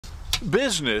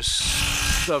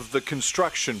Business of the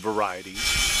construction variety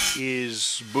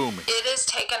is booming. It is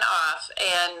taken off,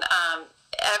 and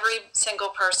every single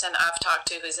person I've talked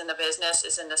to who's in the business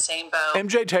is in the same boat.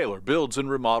 MJ Taylor builds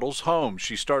and remodels homes.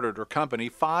 She started her company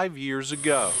 5 years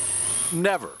ago.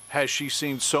 Never has she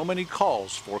seen so many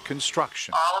calls for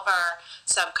construction. All of our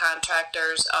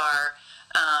subcontractors are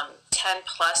 10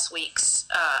 plus weeks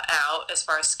out as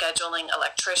far as scheduling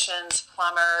electricians,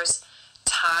 plumbers,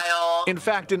 tile. In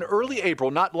fact, in early April,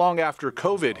 not long after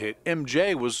COVID hit,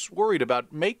 MJ was worried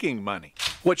about making money.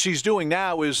 What she's doing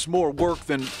now is more work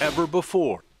than ever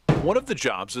before. One of the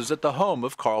jobs is at the home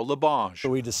of Carl Labange.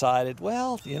 We decided,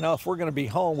 well, if we're going to be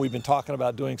home, we've been talking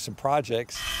about doing some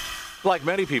projects. Like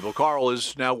many people, Carl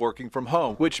is now working from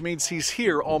home, which means he's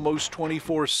here almost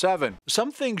 24/7.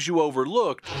 Some things you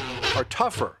overlooked are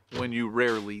tougher when you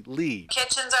rarely leave.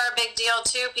 Kitchens are a big deal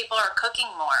too. People are cooking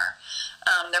more.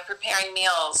 They're preparing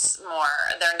meals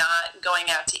more. They're not going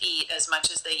out to eat as much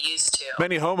as they used to.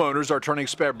 Many homeowners are turning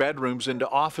spare bedrooms into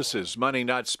offices. Money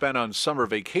not spent on summer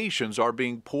vacations are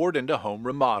being poured into home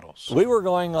remodels. We were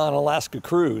going on Alaska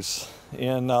cruise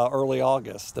in early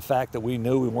August. The fact that we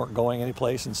knew we weren't going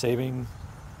anyplace and saving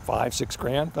 $5-6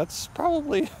 grand, that's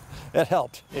probably, it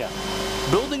helped, yeah.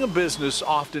 Building a business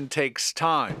often takes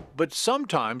time, but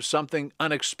sometimes something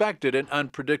unexpected and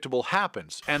unpredictable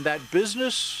happens, and that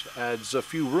business adds a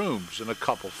few rooms and a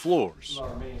couple floors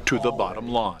to the bottom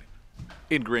line.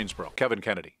 In Greensboro, Kevin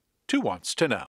Kennedy, 2 Wants to Know.